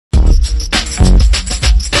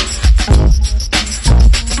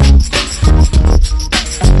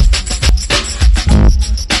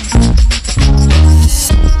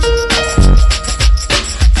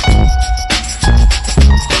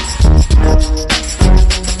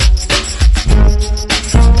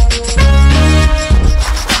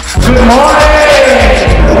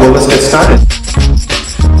morning! Well, let's get started.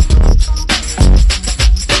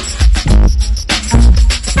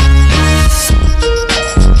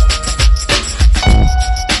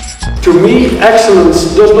 To me,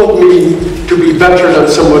 excellence does not mean to be better than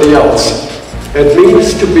somebody else. It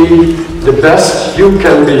means to be the best you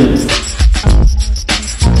can be.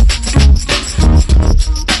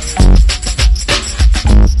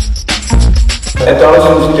 And those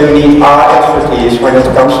who do need our expertise when it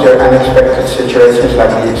comes to unexpected situations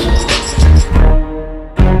like these.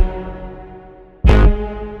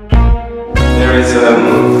 There is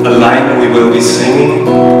a line we will be singing,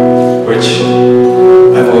 which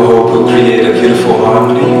I will hope will create a beautiful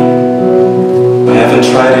harmony. I haven't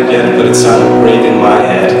tried it yet, but it sounded great in my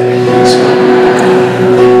head.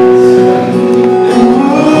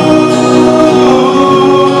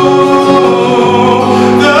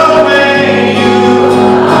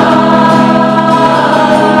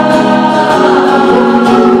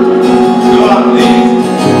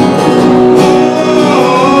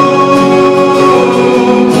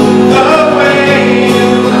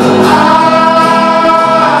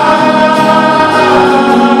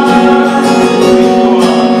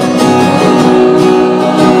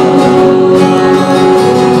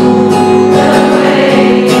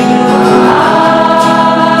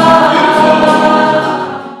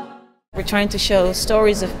 We're trying to show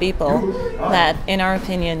stories of people that, in our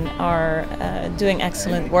opinion, are doing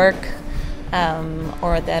excellent work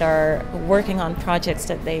or that are working on projects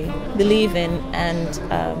that they believe in, and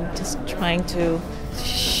just trying to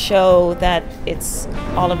show that it's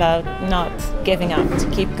all about not giving up, to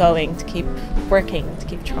keep going, to keep working, to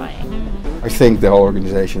keep trying. I think the whole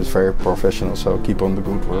organization is very professional, so keep on the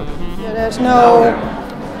good work. Yeah, there's no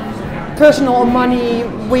personal or money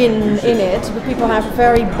win in it, but people have a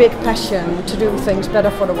very big passion to do things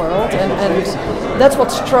better for the world, and that's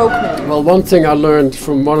what struck me. Well, one thing I learned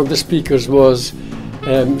from one of the speakers was,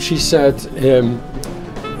 she said,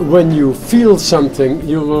 when you feel something,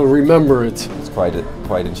 you will remember it. It's quite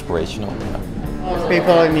inspirational. Yeah.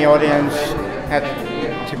 People in the audience had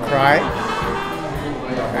to cry,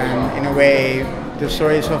 and in a way the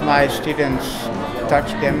stories of my students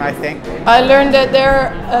touched them, I think. I learned that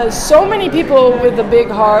there are so many people with a big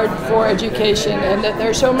heart for education, and that there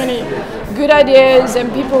are so many good ideas and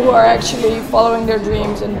people who are actually following their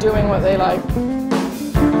dreams and doing what they like.